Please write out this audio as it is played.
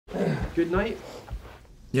Good night.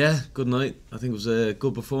 Yeah, good night. I think it was a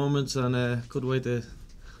good performance and a good way to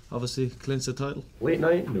obviously clinch the title. Late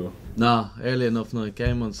night? No. Nah, early enough night.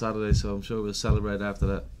 Game on Saturday, so I'm sure we'll celebrate after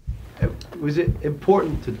that. Was it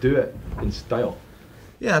important to do it in style?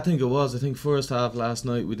 Yeah, I think it was. I think first half last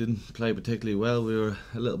night we didn't play particularly well. We were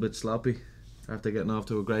a little bit sloppy after getting off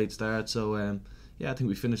to a great start. So yeah, I think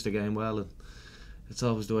we finished the game well, and it's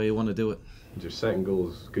always the way you want to do it. Your second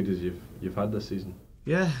goal as good as you've had this season.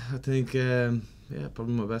 Yeah, I think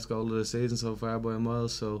probably my best goal of the season so far by a mile.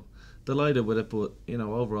 So delighted with it, but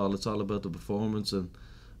overall it's all about the performance, and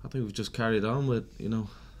I think we've just carried on with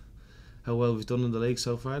how well we've done in the league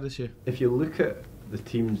so far this year. If you look at the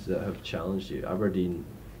teams that have challenged you, Aberdeen,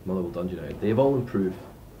 Motherwell, Dundee United, they've all improved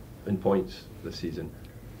in points this season.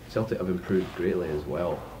 Celtic have improved greatly as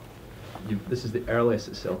well. This is the earliest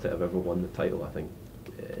that Celtic have ever won the title, I think.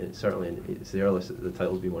 Certainly it's the earliest that the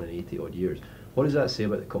title's been won in 80 odd years. What does that say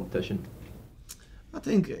about the competition? I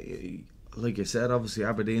think, like you said, obviously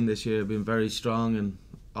Aberdeen this year have been very strong, and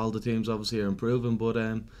all the teams obviously are improving, but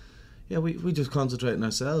yeah, we just concentrate on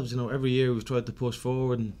ourselves. Every year we've tried to push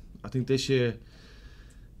forward, and I think this year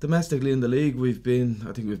domestically in the league we've been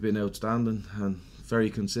outstanding and very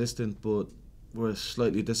consistent, but we're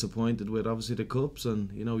slightly disappointed with obviously the cups and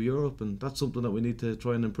Europe, and that's something that we need to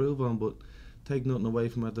try and improve on, but take nothing away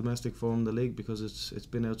from our domestic form in the league because it's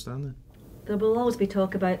been outstanding. There will always be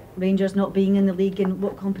talk about Rangers not being in the league and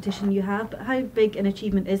what competition you have, but how big an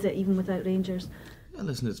achievement is it even without Rangers? Yeah,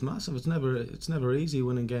 listen, it's massive. It's never easy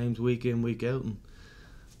winning games week in, week out, and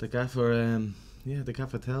the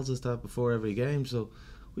gaffer tells us that before every game, so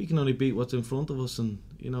we can only beat what's in front of us, and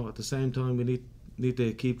at the same time we need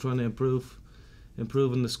to keep trying to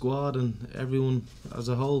improving the squad and everyone as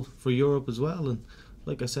a whole for Europe as well. And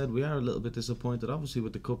like I said, we are a little bit disappointed obviously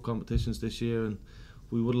with the cup competitions this year, and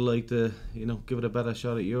we would have liked to give it a better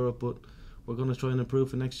shot at Europe, but we're going to try and improve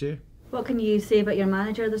for next year. What can you say about your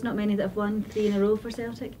manager? There's not many that have won 3 in a row for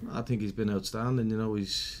Celtic. I think he's been outstanding.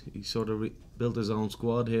 He's sort of built his own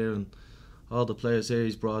squad here, and all the players here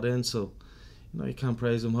he's brought in, so you can't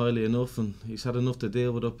praise him highly enough, and he's had enough to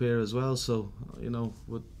deal with up here as well, so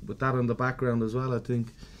with that in the background as well, I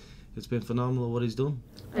think it's been phenomenal what he's done.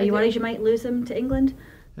 Are you worried you might lose him to England?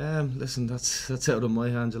 Listen, that's out of my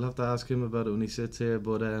hands. You'll have to ask him about it when he sits here,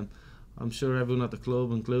 but I'm sure everyone at the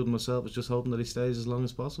club, including myself, is just hoping that he stays as long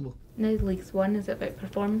as possible. Now the League's won, is it about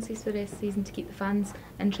performances for the rest of the season to keep the fans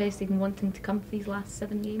interested and wanting to come for these last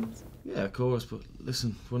 7 games? Yeah, of course, but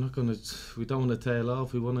listen, we don't want to tail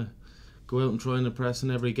off. We want to go out and try and impress in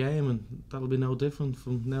every game, and that'll be no different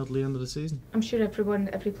from now to the end of the season. I'm sure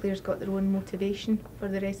every player's got their own motivation for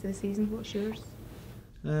the rest of the season. What's yours?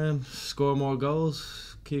 Score more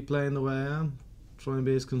goals, keep playing the way I am, try and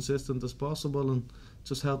be as consistent as possible, and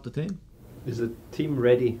just help the team. Is the team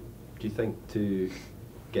ready, do you think, to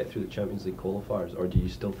get through the Champions League qualifiers, or do you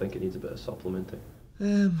still think it needs a bit of supplementing?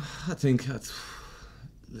 I think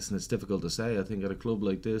listen, it's difficult to say. I think at a club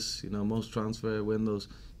like this, most transfer windows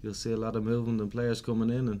you'll see a lot of movement and players coming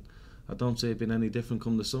in, and I don't see it being any different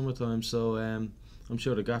come the summertime, so I'm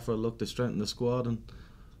sure the gaffer will look to strengthen the squad, and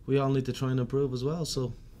we all need to try and improve as well.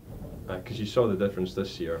 So because you saw the difference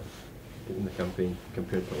this year in the campaign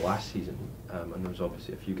compared to last season, and there was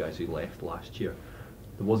obviously a few guys who left last year.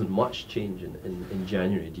 There wasn't much change in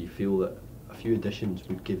January. Do you feel that a few additions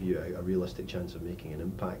would give you a realistic chance of making an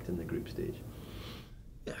impact in the group stage?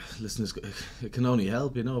 Yeah, listen, it can only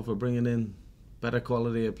help, if we're bringing in better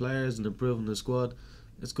quality of players and improving the squad.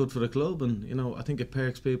 It's good for the club, and I think it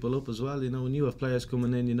perks people up as well. When you have players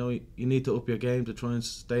coming in, you need to up your game to try and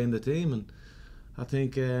stay in the team, and I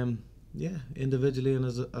think individually and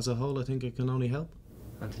as a whole, I think it can only help.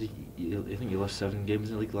 And I think you lost 7 games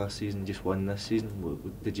in the league last season, just won this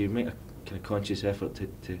season. Did you make a kind of conscious effort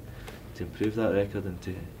to improve that record and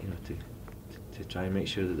to try and make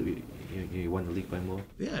sure that you won the league by more?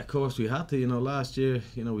 Yeah, of course we had to. Last year,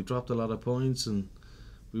 we dropped a lot of points and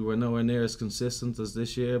we were nowhere near as consistent as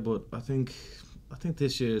this year. But I think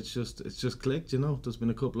this year it's just clicked. There's been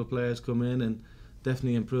a couple of players come in and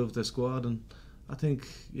definitely improved the squad, and I think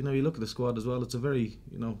you look at the squad as well. It's a very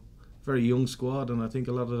young squad, and I think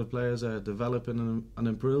a lot of the players are developing and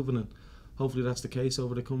improving, and hopefully that's the case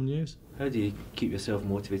over the coming years. How do you keep yourself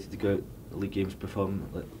motivated to go out the league games, perform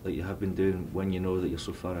like you have been doing when you know that you're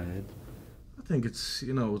so far ahead? I think it's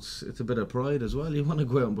a bit of pride as well. You want to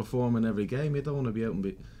go out and perform in every game. You don't want to be out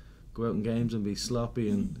and go out in games and be sloppy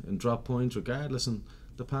and drop points regardless. And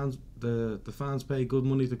the fans pay good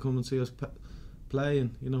money to come and see us play,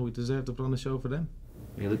 and we deserve to put on a show for them.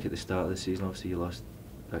 When you look at the start of the season, obviously you lost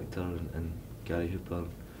Victor and Gary Hooper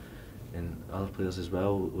and other players as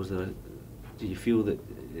well. Was there Did you feel that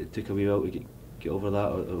it took a wee while to get over that,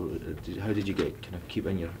 or how did you kind of keep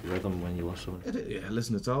in your rhythm when you lost someone? Yeah,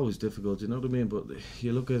 listen, it's always difficult, you know what I mean? But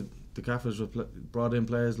you look at the Gaffers brought in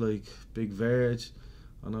players like Big Verge.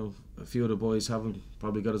 I know a few of the boys haven't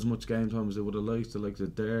probably got as much game time as they would have liked, like the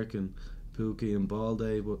Dirk and Pookie and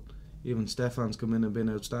Balday, but even Stefan's come in and been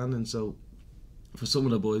outstanding. So for some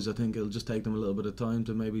of the boys, I think it'll just take them a little bit of time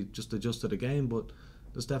to maybe just adjust to the game, but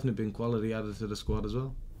there's definitely been quality added to the squad as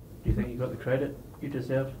well. Do you think you got the credit you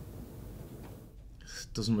deserve?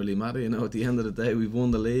 It doesn't really matter, you know. At the end of the day, we've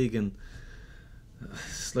won the league, and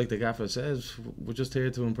it's like the gaffer says, we're just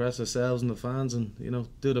here to impress ourselves and the fans, and you know,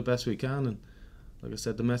 do the best we can. And like I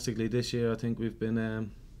said, domestically this year, I think we've been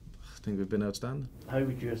outstanding. How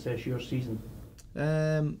would you assess your season?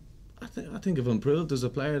 I think I've improved as a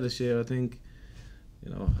player this year. I think,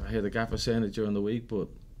 you know, I hear the gaffer saying it during the week, but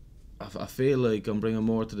I feel like I'm bringing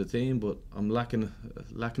more to the team, but I'm lacking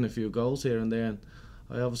a few goals here and there, and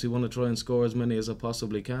I obviously want to try and score as many as I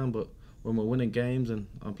possibly can. But when we're winning games and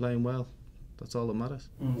I'm playing well, that's all that matters.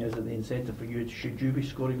 Is it the incentive for you? Should you be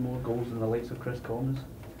scoring more goals than the likes of Chris Collins?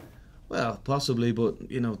 Well, possibly, but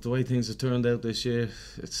you know, the way things have turned out this year,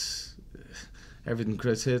 it's everything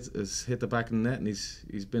Chris has hit the back of the net, and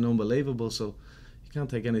he's been unbelievable. So you can't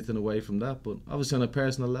take anything away from that. But obviously, on a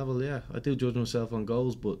personal level, yeah, I do judge myself on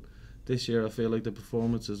goals. But this year, I feel like the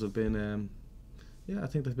performances have been, I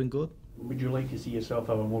think they've been good. Would you like to see yourself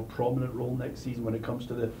have a more prominent role next season when it comes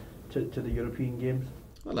to the European games?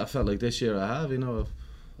 Well, I felt like this year I have. You know,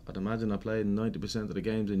 I'd imagine I played 90% of the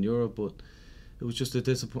games in Europe, but it was just a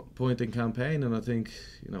disappointing campaign. And I think,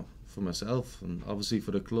 you know, for myself and obviously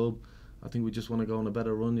for the club, I think we just want to go on a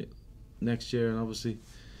better run next year and obviously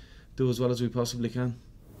do as well as we possibly can.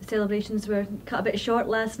 The celebrations were cut a bit short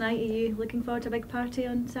last night. Are you looking forward to a big party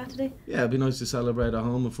on Saturday? Yeah, it'd be nice to celebrate at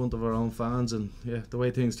home in front of our own fans. And yeah, the way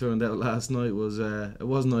things turned out last night was it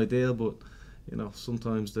wasn't ideal, but you know,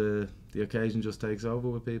 sometimes the occasion just takes over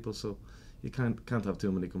with people, so you can't have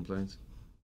too many complaints.